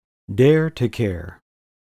Dare to care.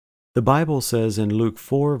 The Bible says in Luke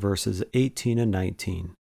 4, verses 18 and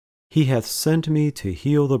 19, "He hath sent me to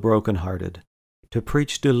heal the brokenhearted, to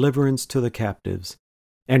preach deliverance to the captives,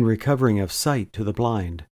 and recovering of sight to the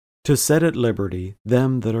blind, to set at liberty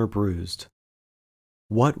them that are bruised."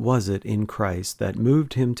 What was it in Christ that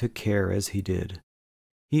moved him to care as he did?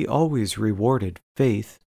 He always rewarded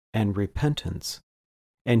faith and repentance,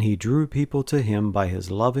 and he drew people to him by his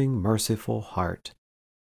loving, merciful heart.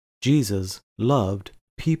 Jesus loved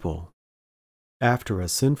people. After a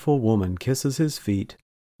sinful woman kisses his feet,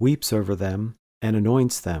 weeps over them, and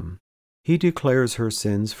anoints them, he declares her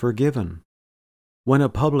sins forgiven. When a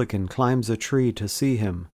publican climbs a tree to see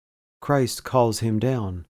him, Christ calls him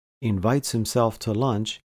down, invites himself to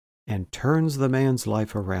lunch, and turns the man's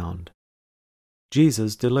life around.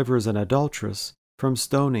 Jesus delivers an adulteress from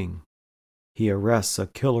stoning. He arrests a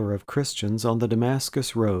killer of Christians on the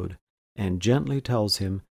Damascus road and gently tells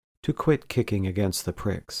him to quit kicking against the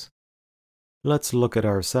pricks. Let's look at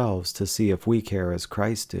ourselves to see if we care as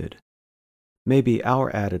Christ did. Maybe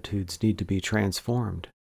our attitudes need to be transformed.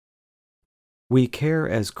 We care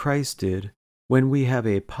as Christ did when we have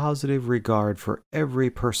a positive regard for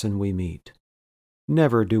every person we meet.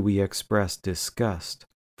 Never do we express disgust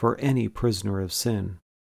for any prisoner of sin.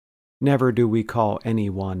 Never do we call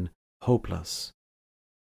anyone hopeless.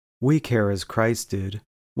 We care as Christ did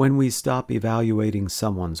when we stop evaluating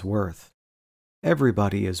someone's worth.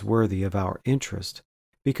 Everybody is worthy of our interest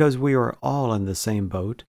because we are all in the same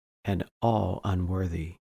boat and all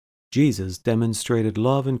unworthy. Jesus demonstrated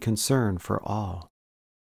love and concern for all.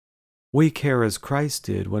 We care as Christ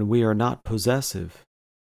did when we are not possessive.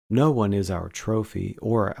 No one is our trophy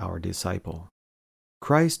or our disciple.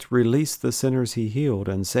 Christ released the sinners he healed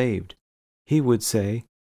and saved. He would say,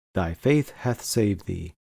 "Thy faith hath saved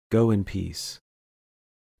thee. Go in peace."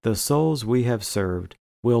 The souls we have served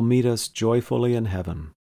will meet us joyfully in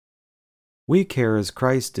heaven. We care as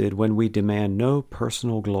Christ did when we demand no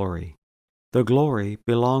personal glory. The glory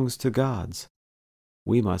belongs to God's.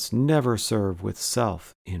 We must never serve with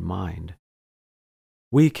self in mind.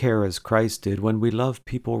 We care as Christ did when we love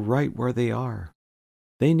people right where they are.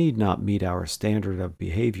 They need not meet our standard of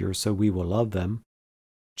behavior so we will love them.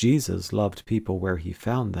 Jesus loved people where he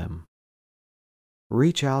found them.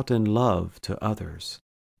 Reach out in love to others.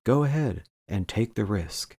 Go ahead and take the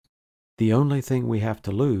risk. The only thing we have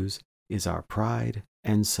to lose is our pride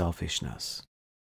and selfishness.